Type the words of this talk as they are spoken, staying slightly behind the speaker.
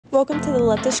Welcome to the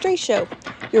Left of Str8 Show,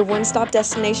 your one-stop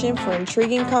destination for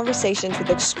intriguing conversations with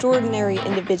extraordinary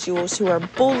individuals who are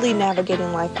boldly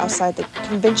navigating life outside the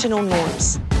conventional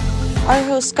norms. Our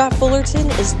host, Scott Fullerton,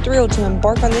 is thrilled to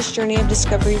embark on this journey of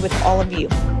discovery with all of you.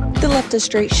 The Left of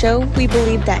Str8 Show, we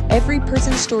believe that every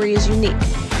person's story is unique,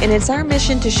 and it's our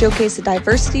mission to showcase the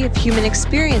diversity of human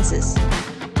experiences.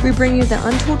 We bring you the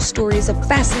untold stories of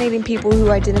fascinating people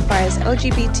who identify as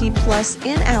LGBT+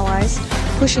 and allies,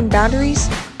 pushing boundaries,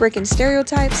 breaking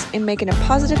stereotypes, and making a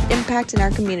positive impact in our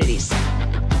communities.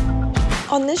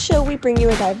 On this show, we bring you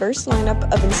a diverse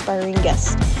lineup of inspiring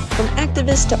guests, from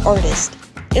activists to artists,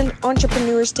 and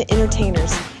entrepreneurs to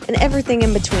entertainers, and everything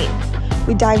in between.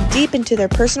 We dive deep into their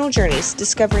personal journeys,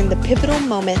 discovering the pivotal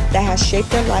moment that has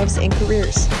shaped their lives and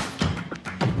careers.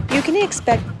 You can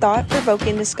expect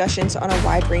thought-provoking discussions on a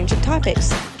wide range of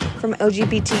topics, from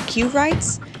LGBTQ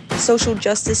rights, social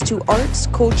justice to arts,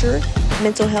 culture,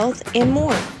 mental health, and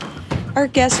more. Our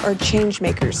guests are change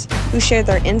makers who share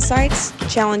their insights,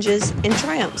 challenges, and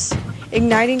triumphs,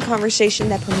 igniting conversation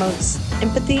that promotes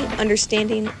empathy,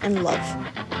 understanding, and love.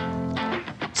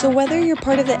 So whether you're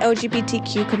part of the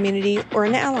LGBTQ community or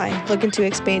an ally looking to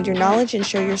expand your knowledge and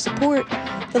show your support,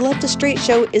 the Left of Str8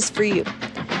 Show is for you.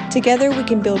 Together, we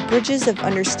can build bridges of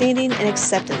understanding and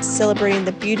acceptance, celebrating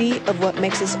the beauty of what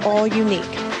makes us all unique.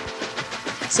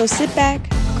 So sit back,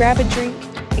 grab a drink,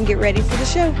 and get ready for the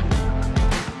show.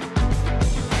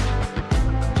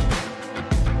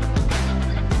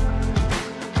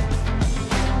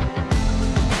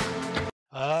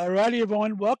 Alrighty,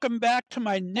 everyone. Welcome back to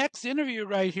my next interview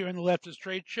right here on the Left of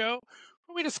Str8 Show,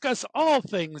 where we discuss all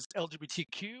things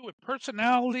LGBTQ with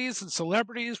personalities and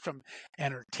celebrities from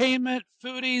entertainment,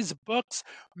 foodies, books,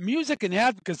 music, and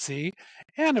advocacy,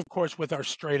 and of course with our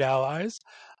straight allies.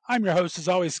 I'm your host, as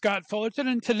always, Scott Fullerton,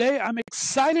 and today I'm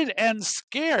excited and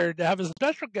scared to have a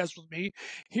special guest with me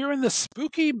here in the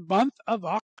spooky month of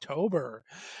October.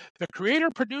 The creator,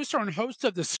 producer, and host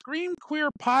of the Scream Queer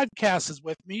podcast is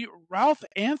with me. Ralph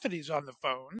Anthony's on the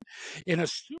phone in a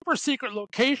super secret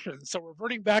location, so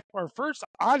reverting back to our first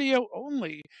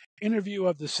audio-only interview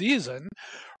of the season.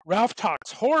 Ralph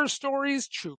talks horror stories,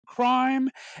 true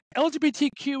crime,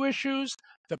 LGBTQ issues,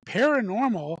 the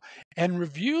paranormal, and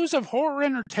reviews of horror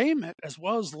entertainment, as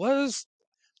well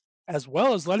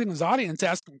as letting his audience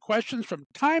ask him questions from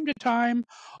time to time,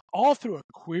 all through a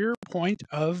queer point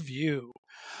of view.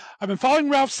 I've been following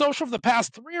Ralph's social for the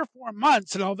past 3 or 4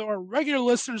 months, and although our regular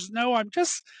listeners know I'm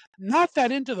just not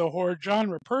that into the horror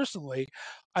genre personally,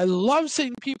 I love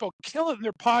seeing people kill it in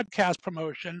their podcast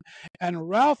promotion, and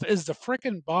Ralph is the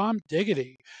frickin' bomb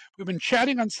diggity. We've been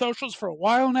chatting on socials for a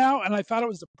while now, and I thought it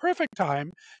was the perfect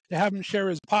time to have him share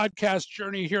his podcast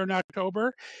journey here in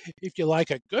October. If you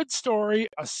like a good story,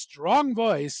 a strong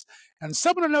voice, and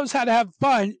someone who knows how to have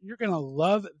fun, you're going to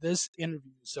love this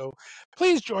interview. So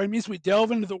please join me as we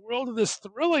delve into the world of this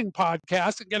thrilling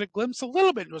podcast and get a glimpse a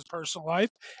little bit into his personal life,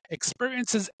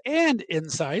 experiences, and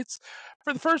insights.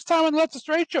 For the first time on Left of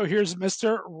Str8 Show, here's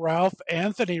Mr. Ralph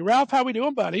Anthony. Ralph, how we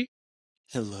doing, buddy?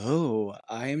 Hello,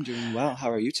 I am doing well.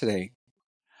 How are you today?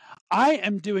 I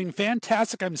am doing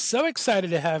fantastic. I'm so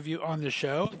excited to have you on the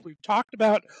show. We've talked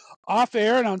about off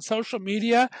air and on social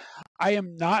media. I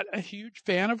am not a huge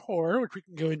fan of horror, which we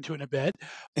can go into in a bit,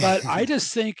 but I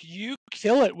just think you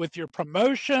kill it with your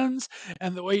promotions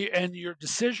and the way and your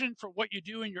decision for what you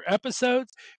do in your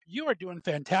episodes. You are doing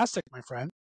fantastic, my friend.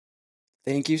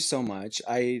 Thank you so much.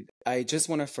 I just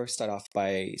want to first start off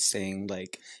by saying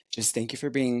just thank you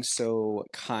for being so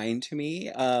kind to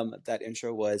me. That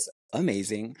intro was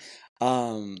amazing.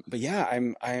 But yeah,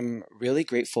 I'm really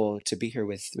grateful to be here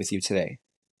with you today.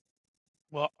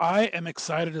 Well, I am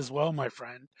excited as well, my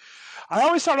friend. I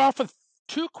always start off with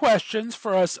 2 questions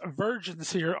for us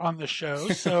virgins here on the show.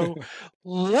 So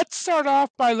let's start off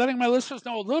by letting my listeners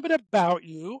know a little bit about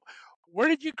you. Where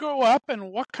did you grow up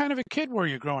and what kind of a kid were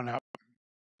you growing up?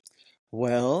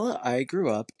 Well, I grew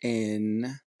up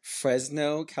in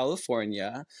Fresno,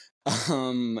 California.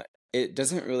 Um, it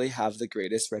doesn't really have the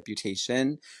greatest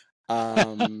reputation.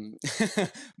 Um,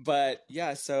 but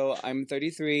yeah, so I'm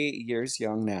 33 years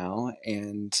young now,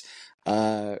 and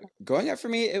growing up for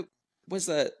me, it was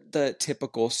the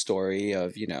typical story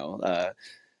of, a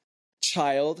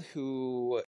child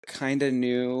who kind of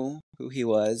knew who he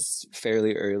was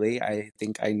fairly early. I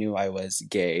think I knew I was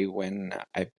gay when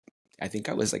I think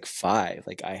I was like 5.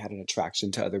 Like I had an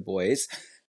attraction to other boys.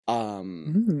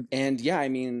 And yeah, I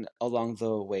mean, along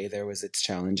the way there was its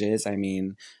challenges. I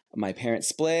mean, my parents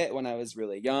split when I was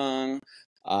really young.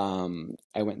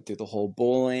 I went through the whole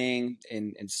bullying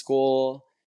in school.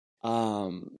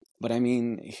 But I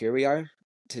mean, here we are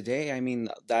today. I mean,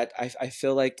 that I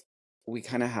feel like we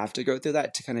kind of have to go through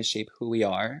that to kind of shape who we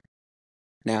are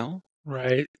now.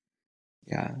 Right.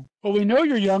 Yeah. Well, we know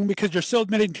you're young because you're still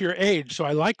admitting to your age, so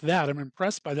I like that. I'm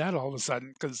impressed by that all of a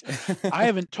sudden because I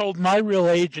haven't told my real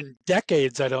age in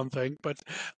decades, I don't think, but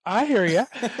I hear you.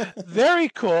 Very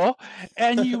cool.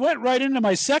 And you went right into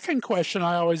my second question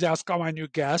I always ask all my new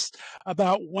guests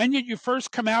about when did you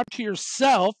first come out to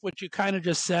yourself, which you kind of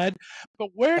just said, but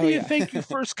where do Oh, you yeah. think you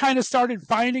first kind of started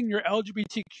finding your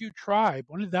LGBTQ tribe?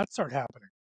 When did that start happening?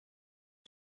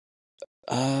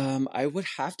 I would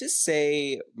have to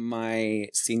say my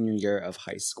senior year of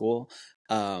high school.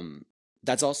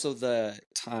 That's also the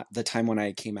time when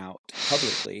I came out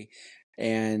publicly.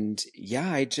 And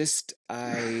yeah,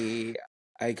 I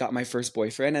got my first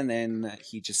boyfriend, and then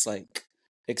he just like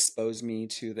exposed me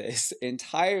to this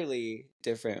entirely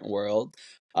different world.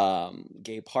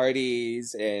 Gay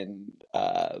parties and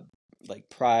like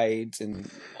prides and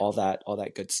all that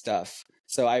good stuff.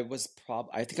 So I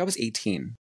think I was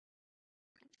 18.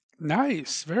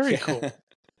 Nice. Very cool. Yeah.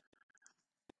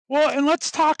 Well, and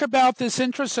let's talk about this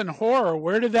interest in horror.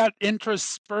 Where did that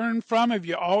interest spurn from? Have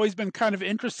you always been kind of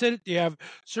interested? Do you have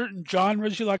certain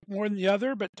genres you like more than the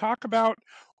other? But talk about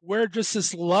where just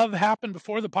this love happened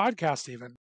before the podcast,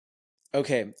 even.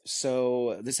 Okay,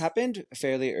 so this happened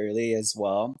fairly early as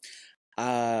well.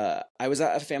 I was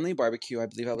at a family barbecue. I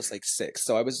believe I was like 6,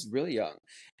 so I was really young.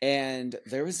 And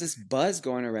there was this buzz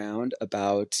going around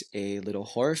about a little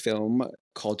horror film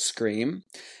called Scream.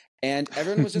 And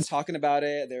everyone was just talking about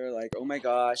it. They were like, "Oh my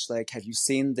gosh, like, have you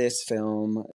seen this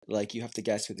film? Like, you have to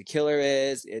guess who the killer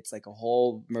is. It's like a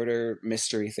whole murder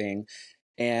mystery thing."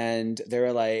 And they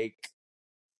were like,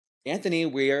 "Anthony,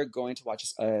 we are going to watch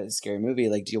a scary movie.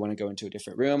 Like, do you want to go into a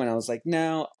different room?" And I was like,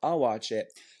 "No, I'll watch it."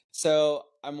 So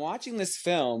I'm watching this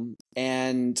film,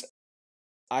 and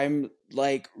I'm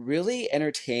like really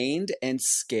entertained and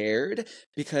scared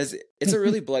because it's a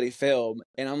really bloody film,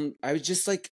 and I was just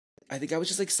like, I think I was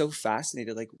just like so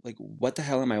fascinated, like what the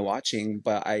hell am I watching?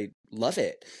 But I love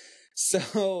it.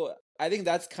 So I think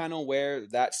that's kind of where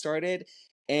that started.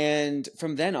 And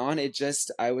from then on,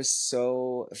 I was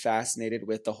so fascinated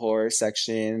with the horror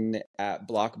section at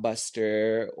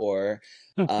Blockbuster or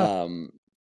um,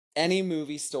 any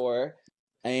movie store.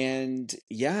 And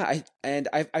yeah,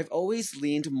 I've always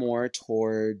leaned more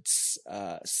towards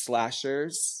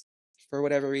slashers for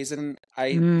whatever reason.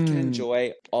 I can Mm,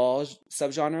 enjoy all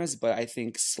subgenres, but I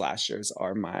think slashers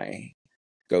are my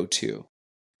go-to.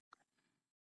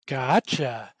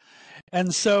 gotcha.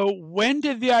 And so, when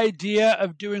did the idea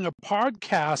of doing a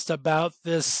podcast about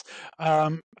this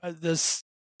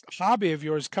hobby of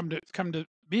yours come to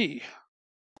be?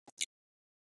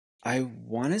 I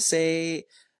want to say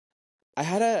I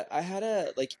had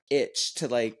a like itch to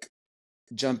like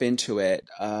jump into it.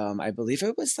 I believe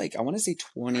it was like I want to say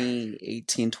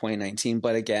 2018, 2019,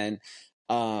 but again,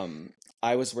 um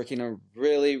I was working a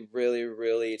really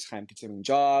really time consuming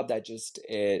job that just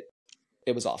it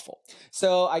was awful.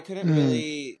 So I couldn't Mm,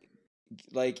 really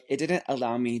like it didn't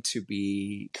allow me to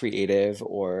be creative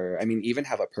or I mean even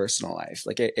have a personal life.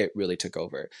 Like it really took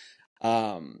over.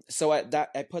 So I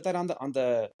put that on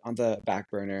the back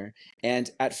burner. And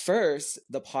at first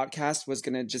the podcast was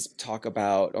gonna just talk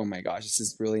about, oh my gosh, this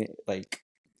is really like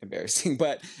embarrassing,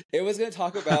 but it was gonna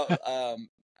talk about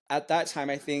at that time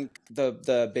I think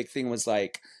the big thing was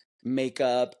like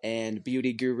makeup and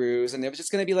beauty gurus, and it was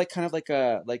just gonna be like kind of like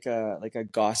a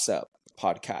gossip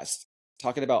podcast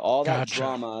talking about all that gotcha.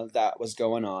 drama that was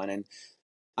going on. And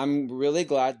I'm really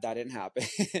glad that didn't happen.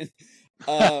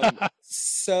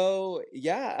 So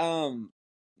yeah,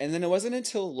 and then it wasn't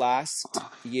until last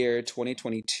year,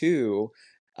 2022,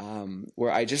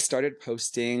 where I just started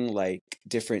posting like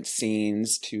different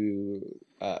scenes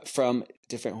from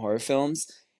different horror films.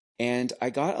 And I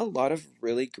got a lot of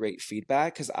really great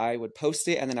feedback because I would post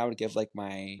it and then I would give like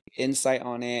my insight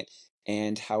on it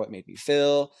and how it made me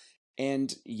feel.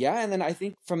 And yeah, and then I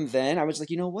think from then I was like,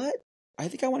 you know what? I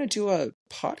think I want to do a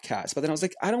podcast. But then I was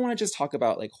like, I don't want to just talk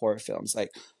about like horror films.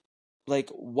 Like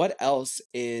what else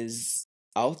is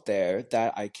out there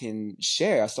that I can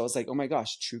share? So I was like, oh my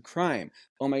gosh, true crime.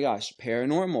 Oh my gosh,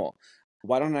 paranormal.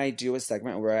 Why don't I do a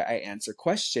segment where I answer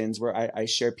questions, where I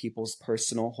share people's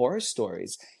personal horror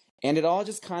stories? And it all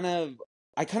just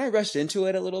I kind of rushed into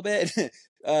it a little bit.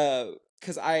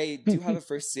 Because I do have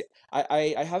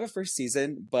I have a first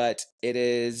season, but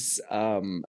it's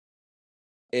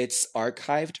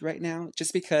archived right now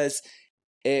just because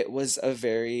it was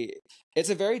it's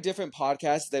a very different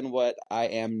podcast than what I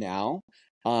am now.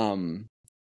 Um,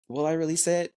 will I release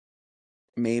it?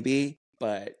 Maybe,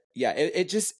 but yeah,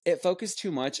 it focused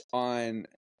too much on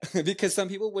because some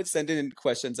people would send in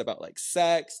questions about like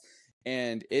sex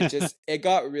and it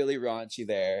got really raunchy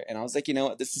there, and I was like, you know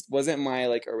what, wasn't my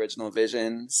like original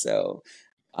vision. So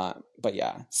but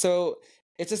yeah, so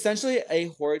it's essentially a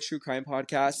horror true crime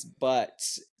podcast, but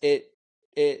it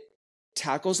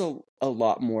tackles a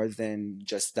lot more than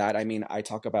just that. I mean, I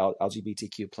talk about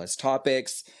LGBTQ plus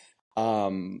topics,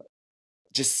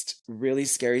 just really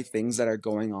scary things that are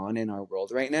going on in our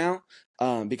world right now.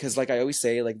 Because like I always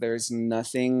say, like there's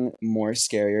nothing more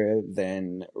scarier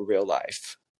than real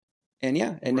life. And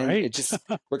yeah, and then Right. it just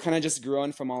we're kind of just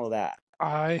growing from all of that.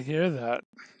 I hear that.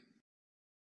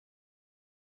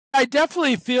 I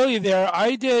definitely feel you there.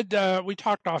 I did, we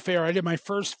talked off air. I did my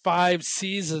first 5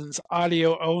 seasons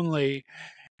audio only.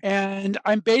 And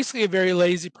I'm basically a very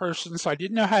lazy person, so I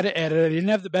didn't know how to edit. I didn't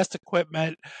have the best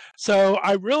equipment. So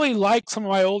I really like some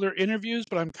of my older interviews,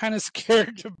 but I'm kind of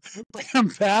scared to bring them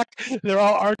back. They're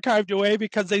all archived away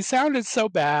because they sounded so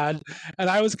bad. And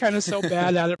I was kind of so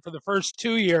bad at it for the first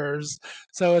 2 years.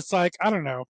 So it's like, I don't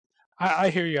know. I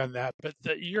hear you on that, but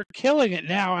you're killing it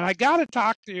now. And I got to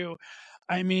talk to you.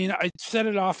 I mean, I said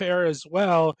it off air as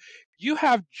well. You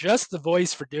have just the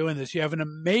voice for doing this. You have an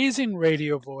amazing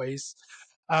radio voice.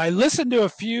 I listened to a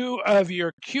few of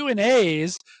your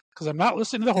Q&As because I'm not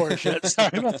listening to the horror shit.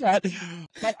 Sorry about that.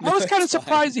 But I No, was kind of it's fine.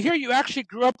 surprised to hear you actually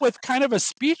grew up with kind of a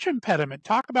speech impediment.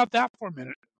 Talk about that for a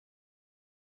minute.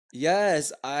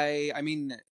 Yes, I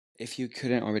mean, if you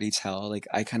couldn't already tell, like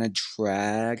I kind of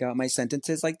drag out my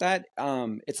sentences like that.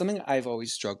 It's something I've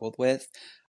always struggled with.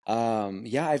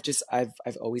 Yeah,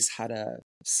 I've always had a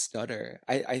stutter.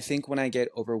 I think when I get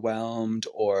overwhelmed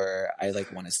or I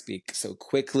like want to speak so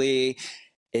quickly,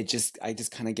 I just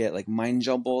kind of get like mind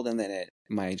jumbled, and then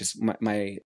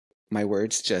my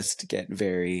words just get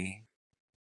very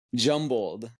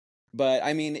jumbled. But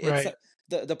I mean, Right.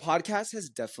 the podcast has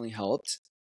definitely helped.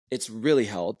 It's really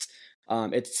helped.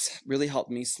 It's really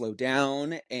helped me slow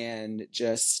down and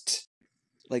just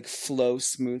like flow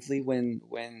smoothly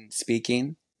when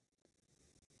speaking.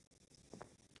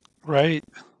 Right.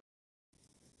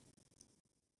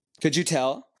 Could you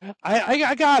tell?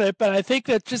 I got it, but I think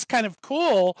that's just kind of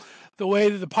cool the way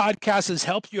that the podcast has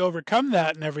helped you overcome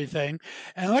that and everything.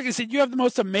 And like I said, you have the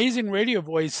most amazing radio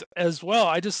voice as well.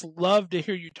 I just love to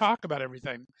hear you talk about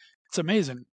everything. It's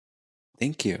amazing.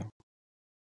 Thank you.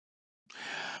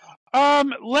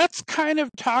 Let's kind of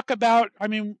talk about, I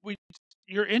mean,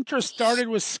 your interest started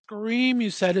with Scream, you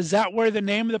said. Is that where the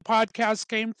name of the podcast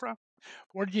came from?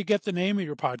 Where did you get the name of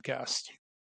your podcast?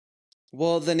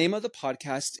 Well, the name of the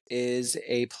podcast is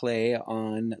a play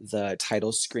on the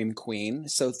title Scream Queen.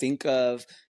 So think of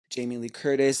Jamie Lee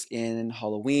Curtis in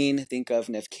Halloween, think of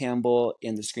Neve Campbell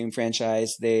in the Scream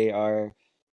franchise. They are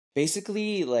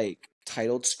basically like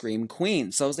titled Scream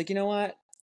Queen. So I was like, you know what?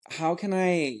 How can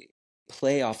I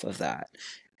play off of that?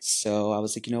 So I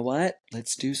was like, you know what?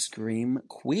 Let's do Scream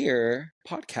Queer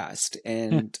podcast.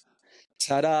 And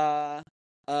ta-da!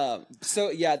 So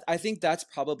yeah, I think that's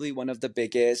probably one of the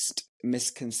biggest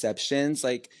misconceptions.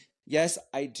 Like, yes,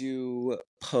 I do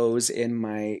pose in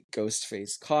my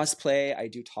Ghostface cosplay. I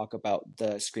do talk about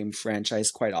the Scream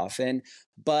franchise quite often,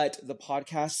 but the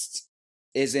podcast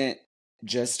isn't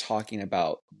just talking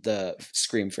about the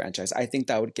Scream franchise. I think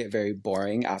that would get very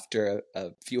boring after a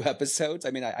few episodes.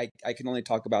 I mean, I can only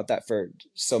talk about that for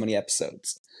so many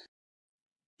episodes.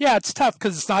 Yeah, it's tough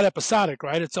because it's not episodic,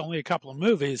 right? It's only a couple of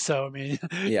movies. So, I mean,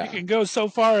 you Yeah, can go so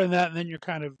far in that and then you're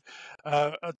kind of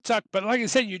stuck. But like I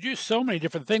said, you do so many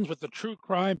different things with the true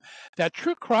crime. That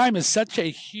true crime is such a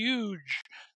huge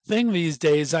thing these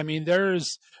days. I mean,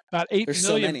 there's about 8 there's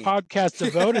so million many. podcasts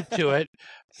devoted to it.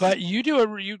 But you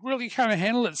really kind of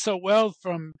handle it so well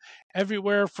from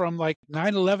everywhere from like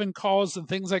 9/11 calls and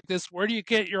things like this. Where do you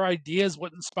get your ideas?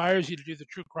 What inspires you to do the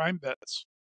true crime bits?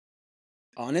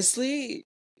 Honestly,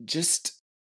 just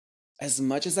as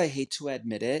much as I hate to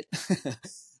admit it,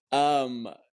 um,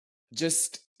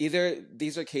 just either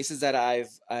these are cases that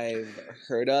I've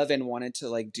heard of and wanted to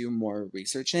like do more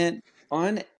research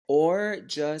on, or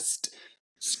just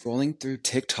scrolling through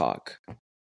TikTok.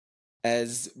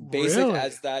 As basic Really?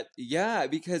 as that, yeah,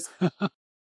 because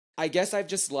I guess I've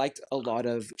just liked a lot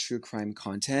of true crime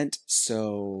content.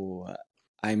 So,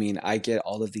 I mean, I get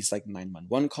all of these like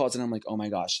 911 calls, and I'm like, oh my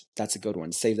gosh, that's a good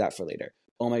one. Save that for later.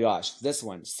 Oh my gosh, this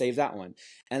one, save that one.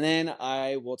 And then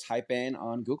I will type in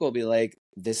on Google, be like,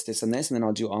 this, and this, and then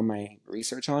I'll do all my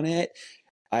research on it.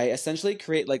 I essentially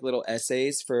create like little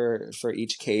essays for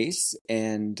each case,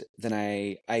 and then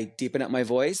I deepen up my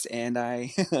voice and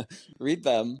I read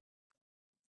them.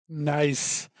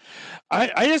 Nice.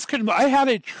 I just couldn't. I had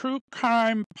a true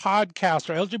crime podcast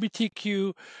or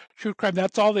LGBTQ true crime.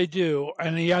 That's all they do.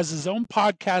 And he has his own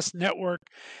podcast network.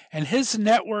 And his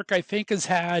network, I think, has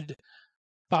had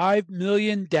 5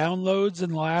 million downloads in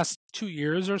the last 2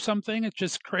 years or something. It's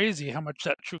just crazy how much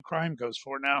that true crime goes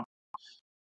for now.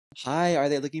 Hi, are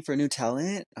they looking for new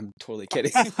talent? I'm totally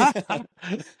kidding.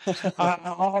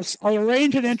 I'll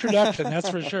arrange an introduction. That's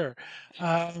for sure.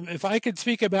 If I could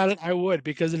speak about it, I would,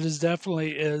 because it is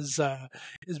definitely is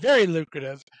very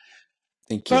lucrative.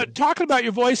 Thank you. But talking about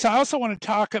your voice, I also want to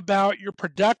talk about your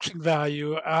production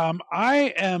value.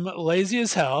 I am lazy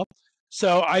as hell,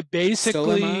 so I So am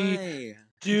basically I.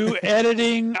 do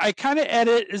editing. I kind of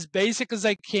edit as basic as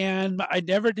I can. I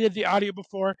never did the audio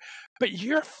before, but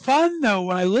you're fun though.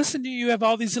 When I listen to you, you have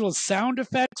all these little sound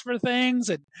effects for things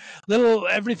and little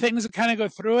everythings that kind of go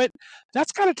through it.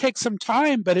 That's got to take some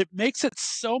time, but it makes it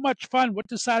so much fun. What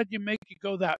decided you make you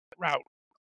go that route?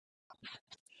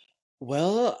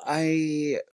 Well,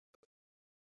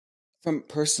 from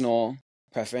personal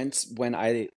preference, when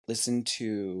I listen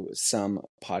to some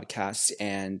podcasts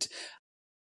and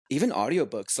even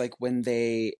audiobooks, like when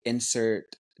they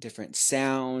insert different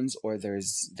sounds or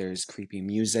there's creepy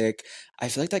music, I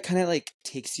feel like that kind of like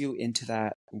takes you into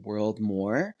that world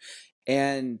more.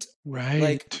 And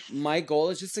like Right. my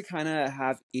goal is just to kind of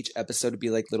have each episode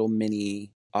be like little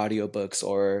mini audiobooks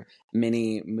or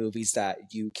mini movies that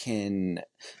you can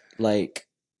like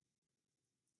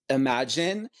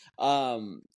imagine.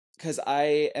 Because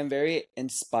I am very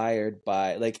inspired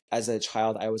by, like, as a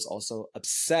child I was also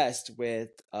obsessed with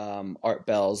Art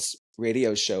Bell's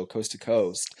radio show Coast to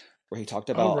Coast, where he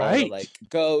talked Oh, about all the right. like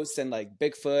ghosts and like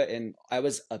Bigfoot, and I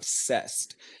was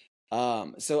obsessed.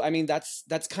 So I mean that's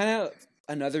kind of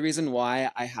another reason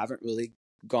why I haven't really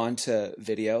gone to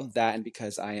video, that and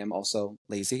because I am also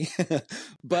lazy.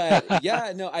 But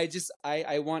yeah, no,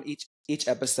 I want each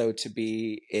episode to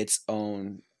be its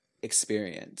own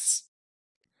experience.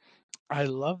 I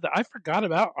love that. I forgot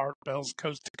about Art Bell's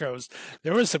Coast to Coast.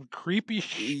 There was some creepy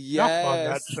stuff on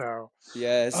that Yes. show.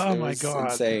 Yes, Oh it my was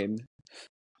God. insane.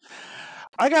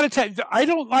 I got to tell you, I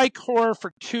don't like horror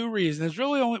for two reasons. There's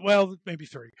really only, well, maybe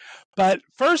three. But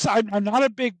first, I'm not a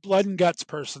big blood and guts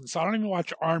person, so I don't even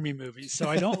watch army movies. So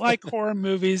I don't like horror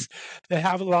movies that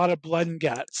have a lot of blood and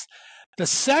guts. The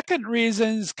second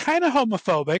reason is kind of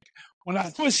homophobic. When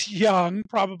I was young,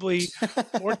 probably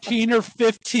 14 or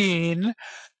 15,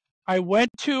 I went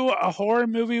to a horror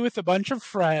movie with a bunch of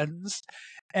friends,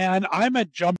 and I'm a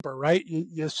jumper, right?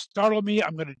 You startle me,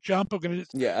 I'm going to jump. I'm going to.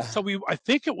 Yeah. So I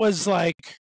think it was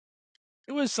like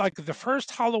the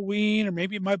first Halloween or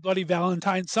maybe My Bloody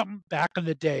Valentine, something back in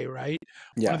the day, right?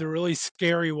 One of Yeah. the really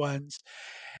scary ones.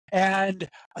 And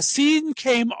a scene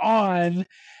came on,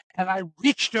 and I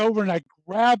reached over and I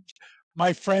grabbed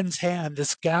my friend's hand,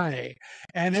 this guy,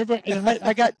 and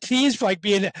I got teased for like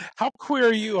being, how queer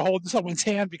are you holding someone's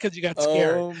hand because you got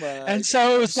scared? Oh my And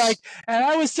so it was like, gosh. and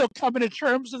I was still coming to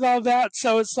terms with all that.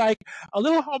 So it's like a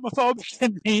little homophobic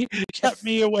in me kept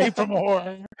me away from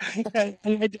horror,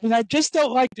 and I just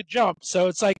don't like to jump. So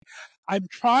it's like I'm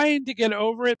trying to get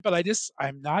over it, but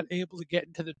I'm not able to get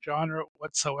into the genre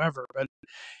whatsoever. But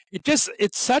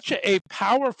it's such a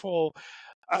powerful,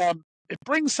 it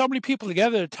brings so many people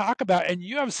together to talk about, and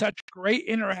you have such great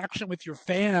interaction with your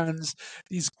fans.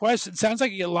 These questions, sounds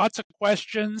like you get lots of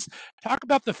questions. Talk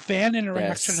about the fan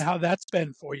interaction and Yes. how that's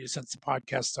been for you since the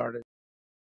podcast started.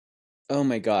 Oh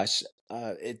my gosh.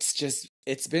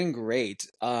 It's been great.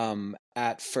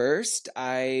 At first,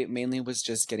 I mainly was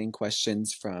just getting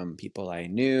questions from people I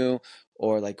knew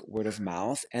or like word of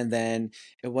mouth. And then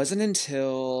it wasn't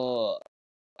until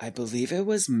I believe it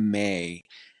was May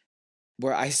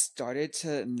where I started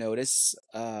to notice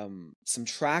some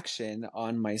traction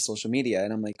on my social media.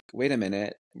 And I'm like, wait a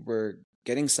minute, we're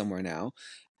getting somewhere now.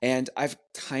 And I've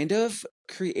kind of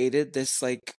created this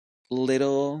like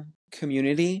little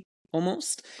community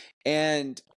almost.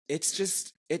 And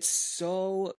it's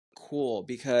so cool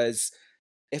because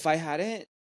if I hadn't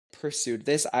pursued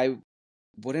this, I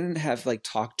wouldn't have like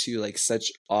talked to like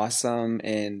such awesome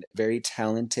and very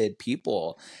talented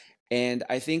people. And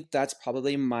I think that's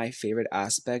probably my favorite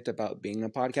aspect about being a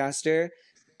podcaster,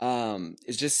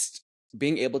 is just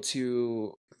being able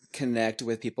to connect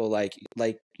with people like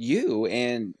you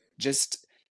and just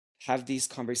have these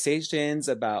conversations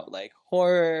about like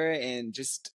horror and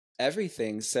just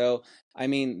everything. So, I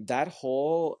mean, that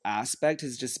whole aspect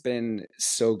has just been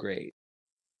so great.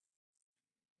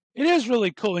 It is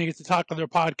really cool when you get to talk to other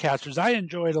podcasters. I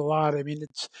enjoy it a lot. I mean,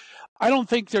 I don't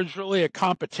think there's really a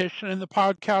competition in the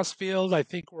podcast field. I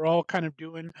think we're all kind of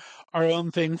doing our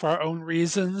own thing for our own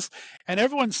reasons, and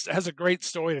everyone has a great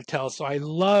story to tell. So I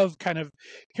love kind of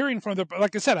hearing from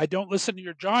like I said, I don't listen to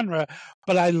your genre,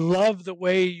 but I love the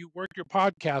way you work your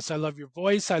podcast. I love your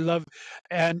voice.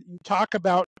 And you talk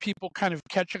about people kind of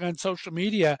catching on social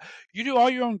media. You do all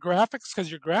your own graphics because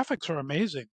your graphics are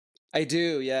amazing. I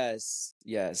do, yes.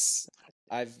 Yes.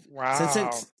 I've since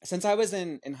Wow. since I was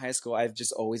in high school, I've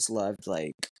just always loved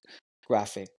like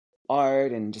graphic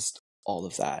art and just all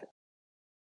of that.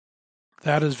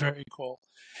 That is very cool.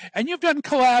 And you've done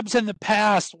collabs in the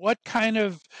past. What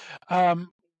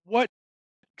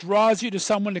draws you to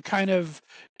someone to kind of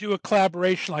do a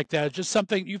collaboration like that? Is just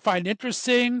something you find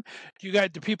interesting? Do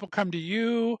people come to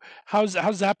you? How's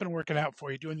that been working out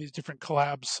for you doing these different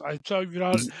collabs? I saw you've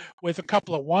done it Y- with a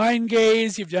couple of wine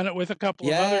gays. You've done it with a couple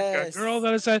of other girls Yes.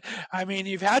 that I said. I mean,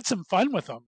 you've had some fun with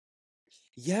them.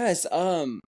 Yes.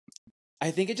 I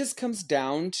think it just comes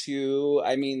down to,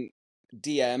 I mean,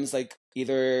 DMs, like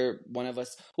either one of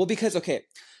us. Well, because okay,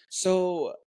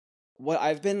 so what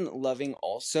I've been loving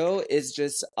also is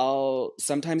just I'll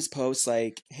sometimes post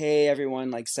like, hey everyone,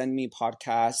 like send me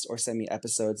podcasts or send me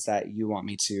episodes that you want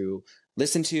me to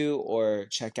listen to or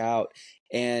check out.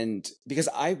 And because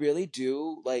I really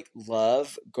do like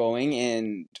love going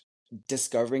and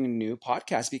discovering new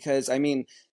podcasts because I mean,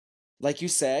 like you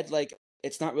said, like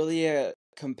it's not really a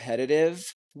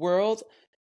competitive world.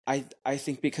 I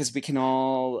think because we can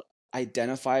all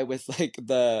identify with like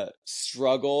the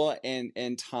struggle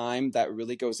and time that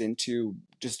really goes into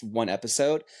just one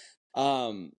episode.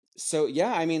 So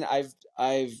yeah, I mean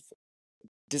I've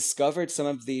discovered some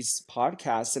of these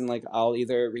podcasts and like I'll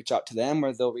either reach out to them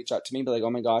or they'll reach out to me, be like, oh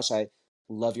my gosh, I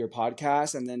love your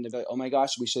podcast, and then they'll be like, oh my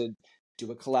gosh, we should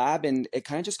do a collab, and it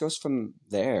kind of just goes from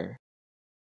there.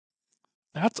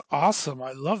 That's awesome.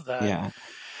 I love that. Yeah.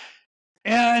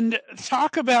 And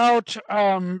talk about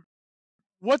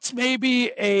what's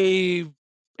maybe a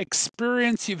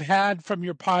experience you've had from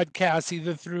your podcast,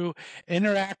 either through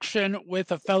interaction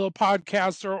with a fellow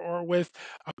podcaster or with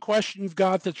a question you've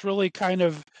got that's really kind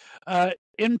of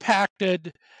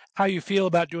impacted how you feel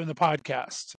about doing the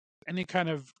podcast? Any kind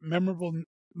of memorable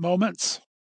moments?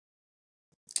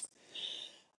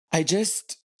 I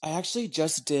actually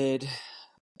just did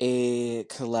a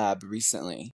collab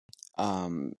recently.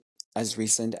 Um, as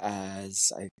recent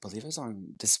as I believe it was on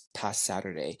this past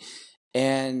Saturday.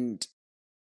 And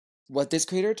what this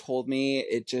creator told me,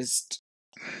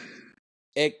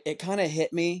 it kind of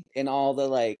hit me in all the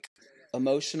like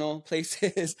emotional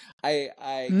places. I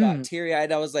got Mm,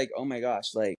 teary-eyed. I was like, "Oh my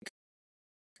gosh, like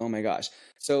oh my gosh."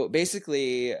 So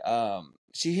basically,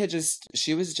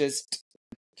 she was just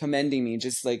commending me,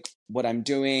 just like what I'm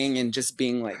doing and just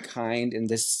being like kind in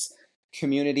this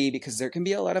community because there can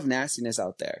be a lot of nastiness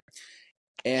out there.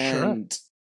 sure. And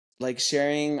like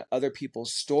sharing other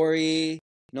people's story,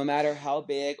 no matter how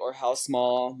big or how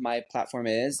small my platform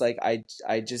is, like I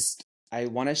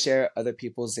want to share other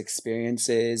people's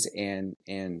experiences and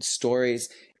stories.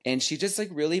 And she just like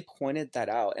really pointed that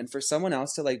out. And for someone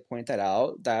else to like point that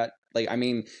out, that like I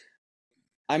mean,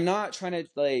 I'm not trying to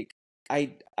like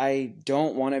I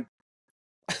don't want to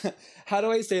how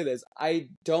do I say this? I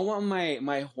don't want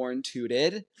my horn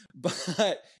tooted,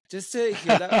 but just to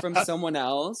hear that from someone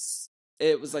else,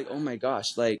 it was like, oh my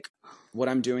gosh, like what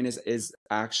I'm doing is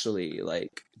actually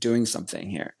like doing something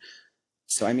here.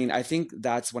 So I mean, I think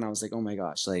that's when I was like, oh my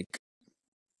gosh, like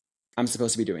I'm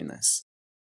supposed to be doing this.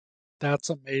 That's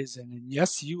amazing. And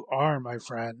yes, you are, my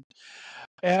friend.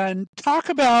 And talk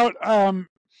about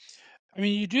I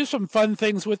mean, you do some fun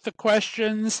things with the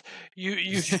questions.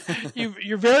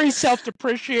 You're very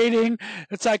self-depreciating.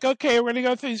 It's like, okay, we're gonna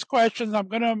go through these questions. I'm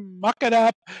gonna muck it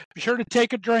up. Be sure to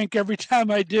take a drink every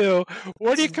time I do.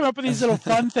 Where do you come up with these little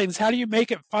fun things? How do you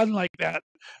make it fun like that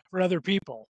for other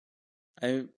people?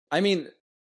 I mean,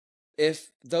 if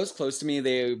those close to me,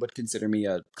 they would consider me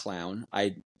a clown.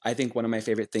 I think one of my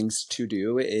favorite things to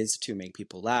do is to make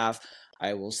people laugh.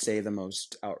 I will say the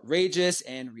most outrageous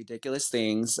and ridiculous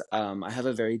things. I have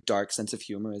a very dark sense of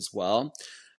humor as well.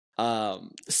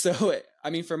 So I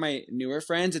mean, for my newer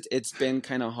friends, it's been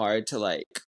kind of hard to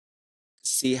like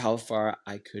see how far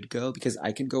I could go because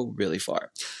I can go really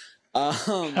far.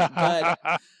 Um, but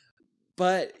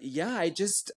but yeah, I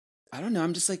don't know.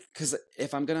 I'm just like, because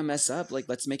if I'm gonna mess up, like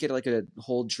let's make it like a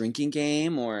whole drinking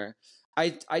game, or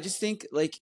I just think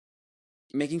like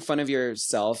making fun of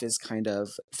yourself is kind of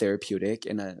therapeutic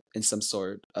in some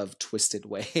sort of twisted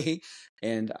way,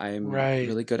 and I'm Right.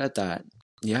 really good at that.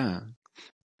 Yeah.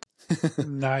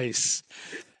 Nice.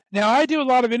 Now, I do a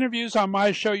lot of interviews on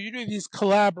my show. You do these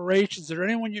collaborations. Is there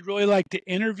anyone you'd really like to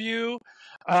interview?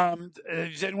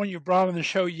 Is anyone you've brought on the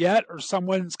show yet, or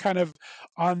someone's kind of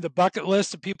on the bucket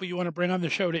list of people you want to bring on the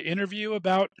show to interview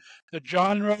about the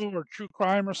genre or true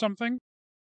crime or something?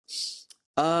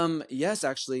 Yes,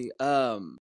 actually.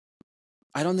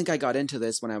 I don't think I got into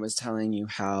this when I was telling you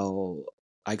how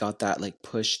I got that like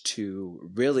push to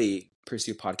really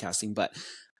pursue podcasting, but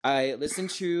I listened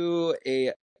to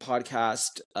a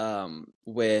podcast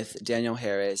with Daniel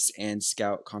Harris and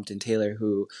Scout Compton Taylor,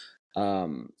 who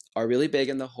are really big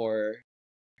in the horror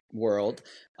world.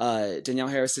 Danielle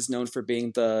Harris is known for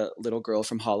being the little girl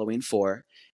from Halloween 4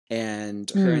 and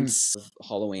her in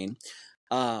Halloween.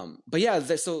 But yeah,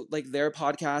 so like their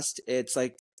podcast, it's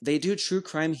like they do true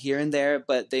crime here and there,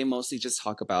 but they mostly just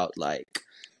talk about like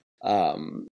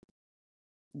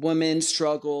women's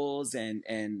struggles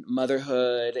and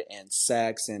motherhood and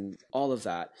sex and all of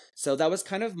that. So that was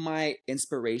kind of my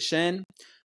inspiration.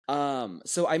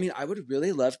 So I mean, I would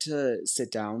really love to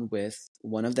sit down with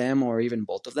one of them or even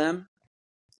both of them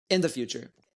in the future.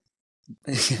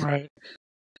 Right.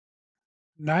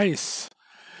 Nice.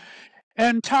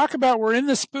 And talk about, we're in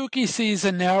the spooky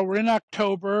season now. We're in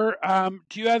October.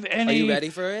 Do you have any? Are you ready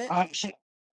for it?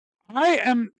 I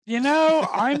am.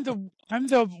 I'm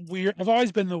the weird. I've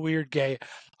always been the weird gay.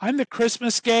 I'm the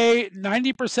Christmas gay.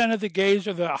 90% of the gays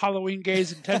are the Halloween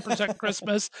gays, and 10%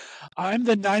 Christmas. I'm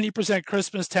the 90%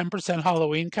 Christmas, 10%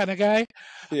 Halloween kind of guy.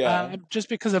 Yeah. Just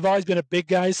because I've always been a big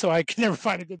guy, so I can never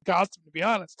find a good costume, to be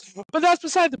honest. But that's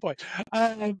beside the point.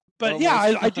 But Oh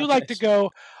yeah, my I do like to gosh.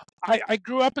 go. I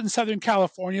grew up in Southern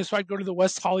California, so I'd go to the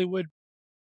West Hollywood.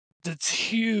 It's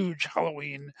huge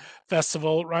Halloween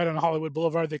festival right on Hollywood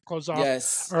Boulevard. They close off,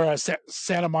 Yes. or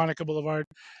Santa Monica Boulevard.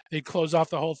 They close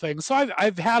off the whole thing. So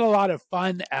I've had a lot of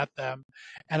fun at them,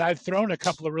 and I've thrown a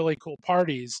couple of really cool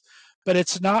parties. But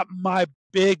it's not my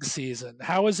big season.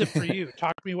 How is it for you?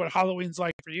 Talk to me what Halloween's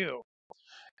like for you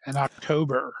in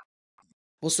October.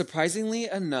 Well, surprisingly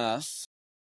enough,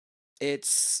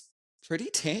 it's pretty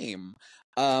tame.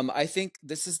 I think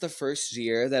this is the first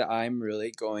year that I'm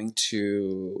really going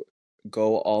to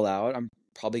go all out. I'm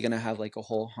probably gonna have like a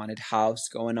whole haunted house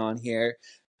going on here.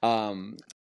 I'm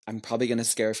probably gonna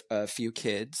scare a few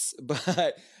kids,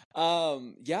 but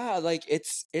yeah, like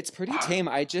it's pretty tame.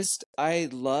 I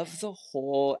love the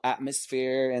whole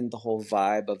atmosphere and the whole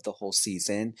vibe of the whole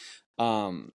season.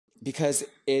 Because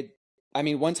I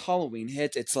mean, once Halloween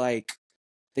hits, it's like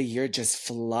the year just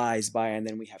flies by, and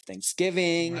then we have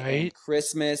Thanksgiving and Right?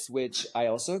 Christmas, which I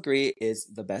also agree is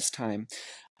the best time.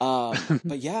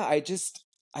 But yeah, I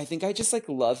think I just like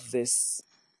love this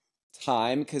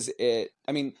time because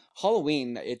I mean,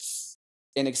 Halloween, it's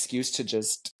an excuse to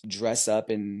just dress up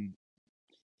and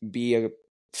be a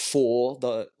fool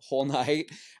the whole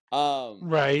night. But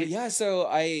Right. yeah, so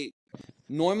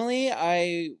normally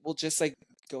I will just like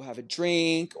go have a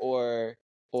drink or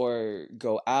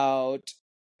go out,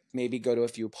 maybe go to a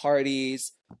few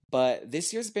parties. But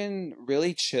this year's been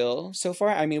really chill so far.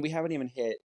 I mean, we haven't even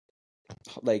hit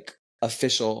like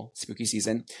official spooky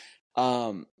season.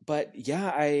 But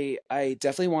yeah, I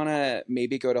definitely want to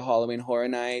maybe go to Halloween Horror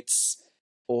Nights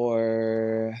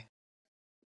or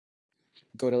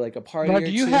go to like a Now, party do or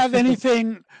you two. have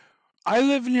anything? I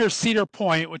live near Cedar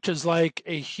Point, which is like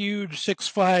a huge Six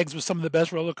Flags with some of the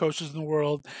best roller coasters in the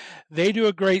world. They do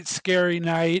a great scary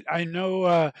night. I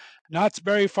know Knott's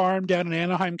Berry Farm down in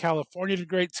Anaheim, California, did a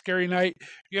great scary night. Do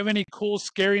you have any cool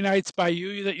scary nights by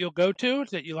you that you'll go to,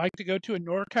 that you like to go to in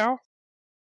NorCal?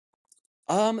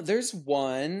 There's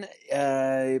one,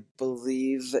 I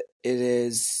believe it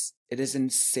is in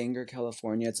Sanger,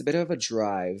 California. It's a bit of a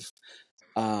drive.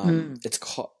 Mm. It's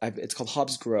called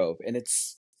Hobbs Grove, and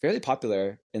it's fairly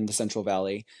popular in the Central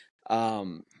Valley.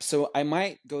 So I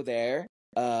might go there.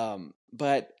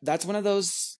 But that's one of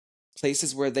those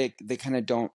places where they kind of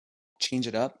don't change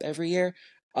it up every year.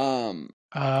 So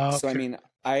I Okay. mean,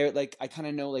 I kind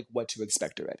of know like what to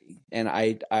expect already, and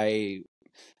I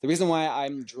the reason why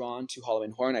I'm drawn to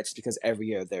Halloween Horror Nights is because every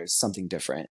year there's something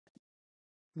different.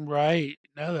 Right.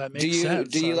 No, that Do makes you do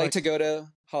sense. I you like like. to go to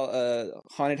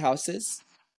haunted houses?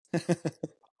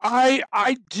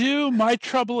 I do. My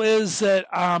trouble is that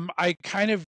I kind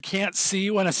of can't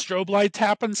see when a strobe lights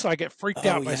happen, so I get freaked Oh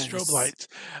out by strobe yes.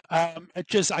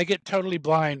 lights. I get totally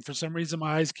blind for some reason.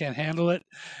 My eyes can't handle it,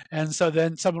 and so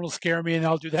then someone will scare me, and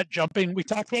I'll do that jumping we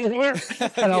talked about earlier,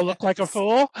 and I'll look like a Yes.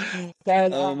 fool.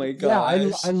 But Oh my yeah, I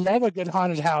gosh. love a good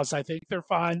haunted house. I think they're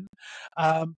fun,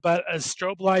 but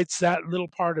strobe lights, that little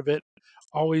part of it,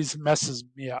 always messes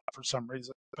me up for some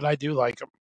reason. But I do like them.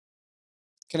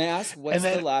 Can I ask And what's the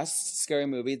then last scary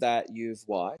movie that you've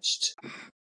watched?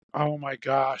 Oh my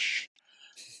gosh.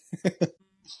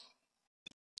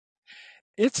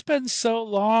 It's been so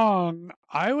long.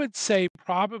 I would say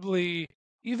probably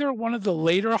either one of the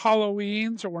later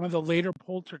Halloweens or one of the later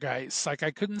Poltergeists. Like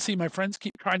I couldn't see my friends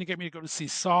keep trying to get me to go to see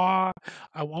Saw.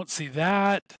 I won't see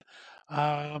that.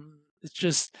 It's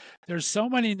just there's so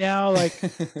many now. Like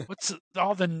what's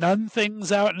all the nun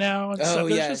things out now and Oh stuff.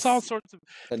 There's just all yes, sorts of.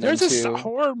 The Nun There's a 2.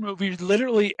 horror movie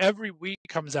literally every week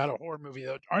comes out a horror movie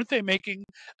though. Aren't they making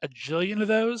a jillion of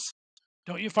those?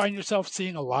 Don't you find yourself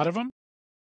seeing a lot of them?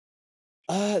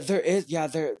 There is, yeah,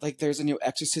 there's a new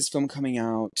Exorcist film coming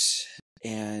out,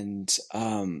 and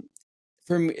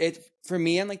for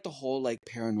me and like the whole like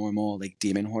paranormal like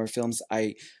demon horror films,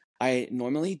 I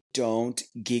normally don't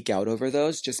geek out over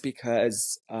those just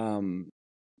because in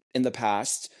the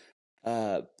past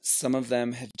some of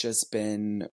them have just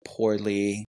been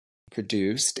poorly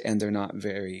produced and they're not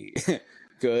very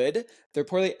good. They're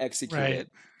poorly Right. executed.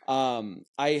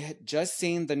 I had just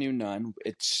seen the new Nun.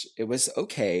 It was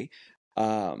okay.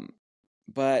 Um,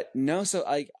 but no, so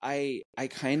I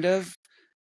kind of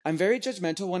I'm very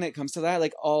judgmental when it comes to that.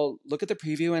 Like I'll look at the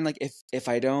preview and like if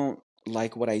I don't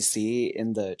like what I see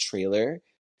in the trailer,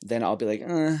 then I'll be like,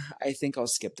 I think I'll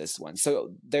skip this one.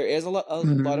 So there is a lot of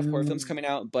horror films Mm, coming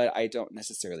out, but I don't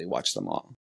necessarily watch them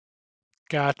all.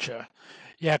 gotcha.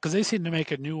 Yeah, because they seem to make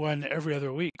a new one every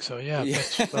other week. So yeah, Yeah.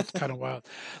 that's kind of wild.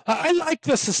 I like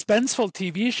the suspenseful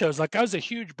TV shows. Like I was a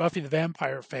huge Buffy the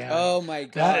Vampire fan. Oh my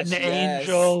That and gosh, yes.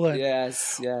 Angel, and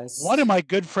Yes, one yes. of my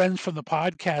good friends from the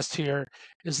podcast here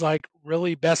is like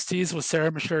really besties with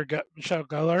Sarah Michelle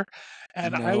Gellar,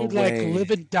 and I No would like live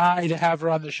way. and die to have her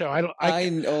on the show. I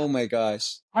don't. Oh my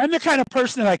gosh. I'm the kind of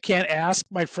person that I can't ask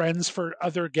my friends for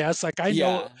other guests. Like I know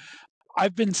Yeah.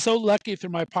 I've been so lucky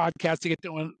through my podcast to get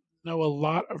to know a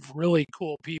lot of really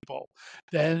cool people.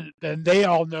 Then they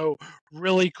all know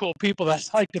really cool people that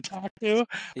I like to talk to.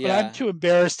 But I'm Yeah. too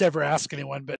embarrassed to ever ask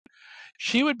anyone. But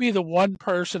she would be the one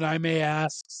person I may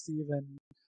ask, Stephen.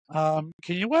 Can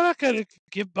you want to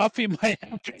give Buffy my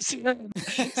address here and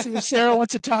see if Sarah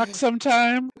wants to talk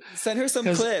sometime? Send her some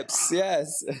Because clips.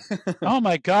 Yes. oh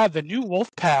my God, the new Wolf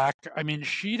Pack. I mean,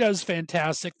 she does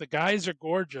fantastic. The guys are She's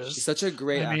gorgeous. such a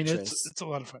great I mean, actress. it's a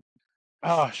lot of fun.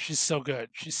 Oh, she's so good.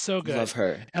 She's so Love good.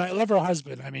 her. And I love her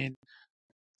husband. I mean,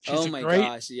 she's Oh a my great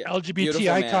gosh. Yeah. LGBT Beautiful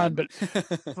icon, man.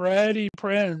 but Freddie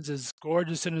Prinze is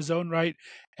gorgeous in his own right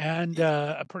and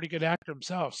a pretty good actor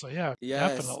himself. So yeah,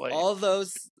 Yes. definitely. All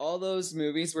those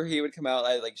movies where he would come out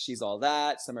like She's All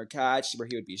That, Summer Catch, where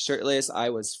he would be shirtless, I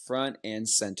was front and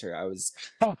center.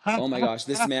 Oh my gosh,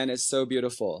 this man is so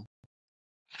beautiful.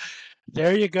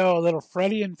 There you go, a little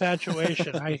Freddie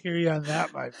infatuation. I hear you on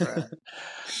that, my friend.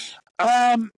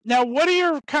 Now, what are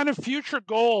your kind of future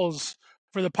goals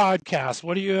for the podcast?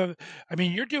 What do you have? I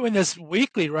mean, you're doing this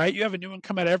weekly, right? You have a new one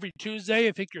come out every Tuesday.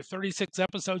 I think you're 36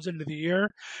 episodes into the year.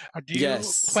 Do you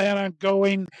Yes. plan on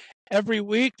going every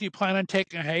week? Do you plan on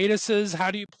taking hiatuses? How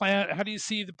do you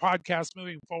see the podcast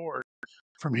moving forward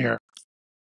from here?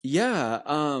 Yeah,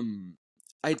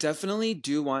 I definitely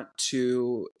do want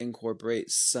to incorporate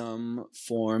some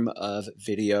form of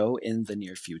video in the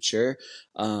near future.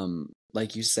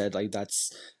 Like you said, like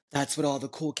that's what all the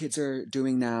cool kids are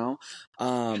doing now.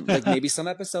 Like maybe some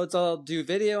episodes I'll do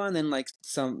video and then like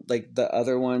some like the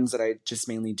other ones that I just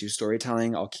mainly do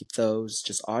storytelling, I'll keep those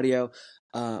just audio.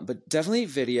 But definitely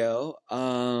video.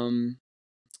 And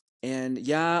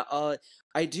yeah,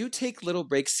 I do take little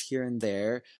breaks here and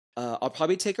there. I'll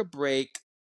probably take a break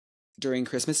during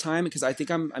Christmas time because I think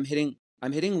I'm hitting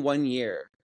 1 year,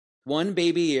 one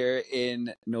baby year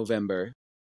in November,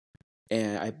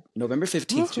 and I November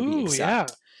 15th to be Woohoo! Yeah.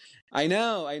 exact. I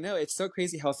know, it's so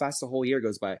crazy how fast the whole year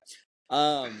goes by.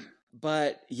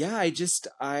 But yeah,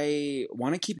 I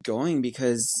want to keep going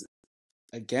because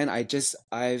again,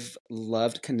 I've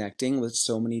loved connecting with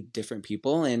so many different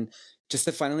people and just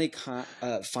to finally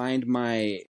find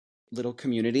my little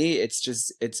community.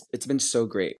 It's been so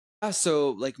great. Yeah, so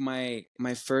like my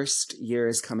first year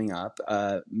is coming up,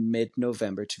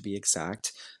 mid-November to be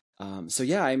exact. So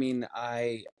yeah, I mean,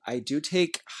 I do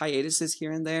take hiatuses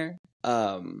here and there.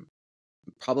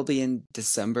 Probably in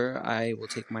December I will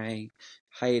take my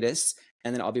hiatus,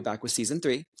 and then I'll be back with season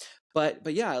three.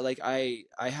 But yeah, like I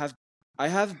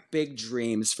have big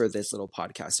dreams for this little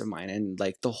podcast of mine, and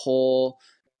like the whole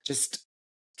just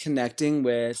connecting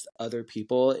with other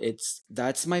people.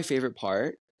 That's my favorite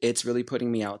part. It's really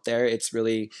putting me out there. It's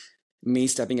really me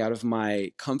stepping out of my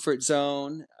comfort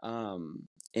zone. And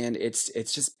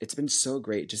it's been so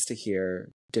great just to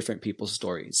hear different people's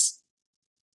stories.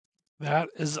 That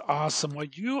is awesome. Well,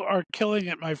 you are killing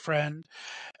it, my friend.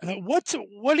 What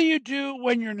do you do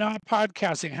when you're not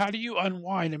podcasting? How do you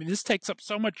unwind? I mean, this takes up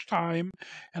so much time,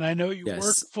 and I know you work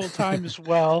Yes. full time as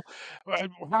well.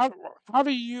 How how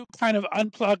do you kind of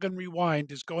unplug and rewind?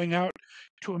 Does going out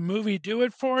to a movie do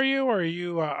it for you, or are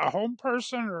you a home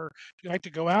person, or do you like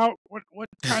to go out? What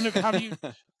kind of how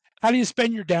do you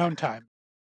spend your downtime?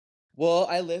 Well,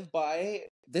 I live by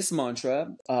this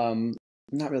mantra.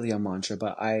 Not really a mantra,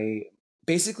 but I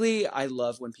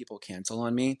love when people cancel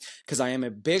on me because I am a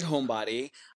big homebody.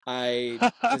 I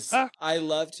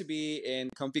love to be in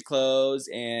comfy clothes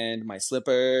and my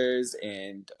slippers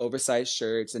and oversized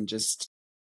shirts and just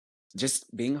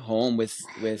being home with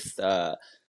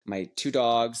my two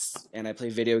dogs, and I play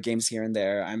video games here and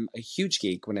there. I'm a huge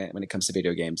geek when it comes to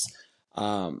video games.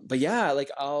 But yeah,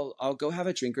 like I'll go have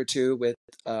a drink or two with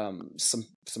some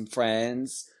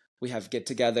friends. We have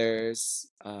get-togethers.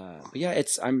 But yeah,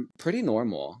 I'm pretty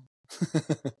normal.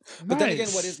 But then again,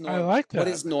 Nice. I like what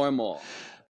that. is normal?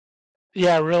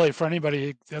 Yeah, really, for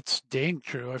anybody, that's dang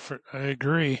true. I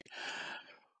agree.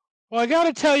 Well, I got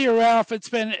to tell you, Ralph, it's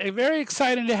been very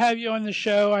exciting to have you on the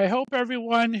show. I hope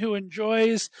everyone who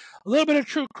enjoys a little bit of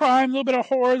true crime, a little bit of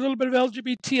horror, a little bit of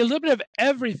LGBT, a little bit of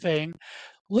everything,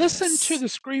 listen to Yes. the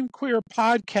Scream Queer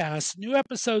podcast. New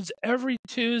episodes every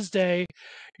Tuesday.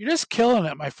 You're just killing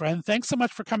it, my friend. Thanks so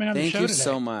much for coming on the Thank show you today.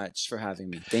 so much for having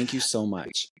me. Thank you so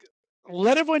much.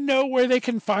 Let everyone know where they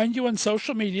can find you on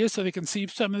social media so they can see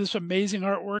some of this amazing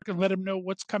artwork, and let them know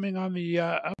what's coming on the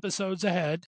episodes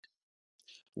ahead.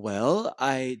 Well,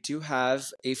 I do have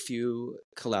a few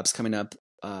collabs coming up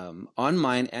on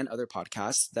mine and other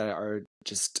podcasts that are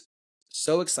just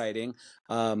so exciting.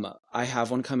 I have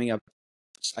one coming up,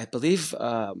 I believe,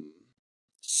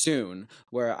 soon,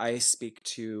 where I speak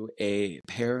to a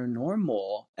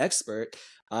paranormal expert,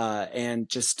 and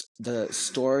just the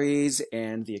stories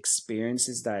and the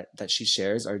experiences that she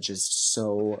shares are just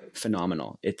so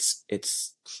phenomenal.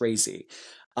 It's crazy.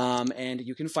 And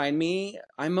you can find me.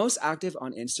 I'm most active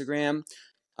on Instagram,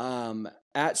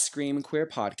 at Scream Queer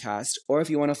Podcast, or if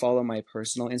you want to follow my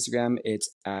personal Instagram, it's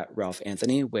at Ralph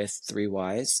Anthony with 3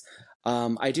 Y's.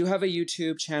 I do have a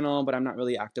YouTube channel, but I'm not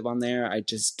really active on there. I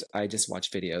just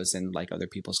watch videos and like other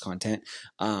people's content.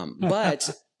 But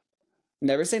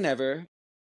never say never.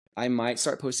 I might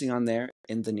start posting on there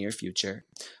in the near future.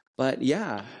 But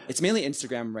yeah, it's mainly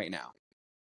Instagram right now.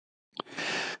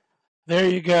 There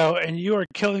you go. And you are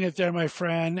killing it there, my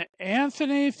friend.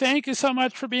 Anthony, thank you so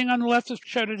much for being on the Left of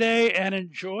Show today, and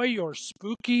enjoy your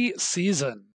spooky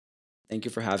season. Thank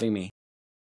you for having me.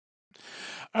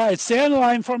 All right, stay on the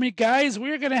line for me, guys.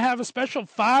 We're going to have a special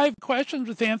 5 questions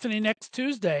with Anthony next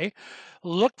Tuesday.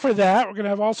 Look for that. We're going to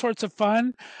have all sorts of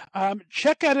fun.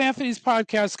 Check out Anthony's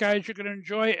podcast, guys. You're going to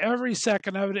enjoy every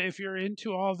second of it if you're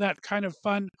into all that kind of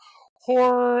fun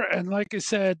horror. And like I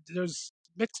said, there's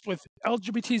mixed with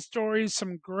LGBT stories,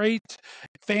 some great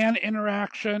fan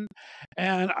interaction.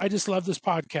 And I just love this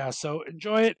podcast. So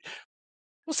enjoy it.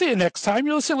 We'll see you next time.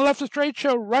 You're listening to the Left of Str8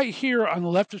 Show right here on the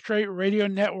Left of Str8 Radio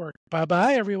Network.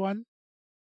 Bye-bye, everyone.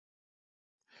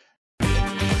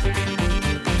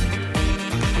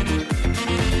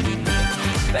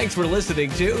 Thanks for listening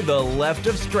to the Left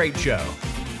of Str8 Show.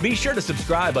 Be sure to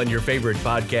subscribe on your favorite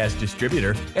podcast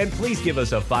distributor, and please give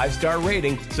us a 5-star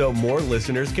rating so more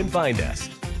listeners can find us.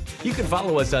 You can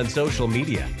follow us on social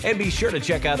media, and be sure to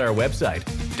check out our website,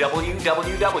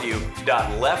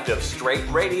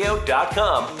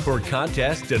 www.leftofstraightradio.com, for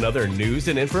contests and other news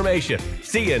and information.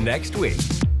 See you next week.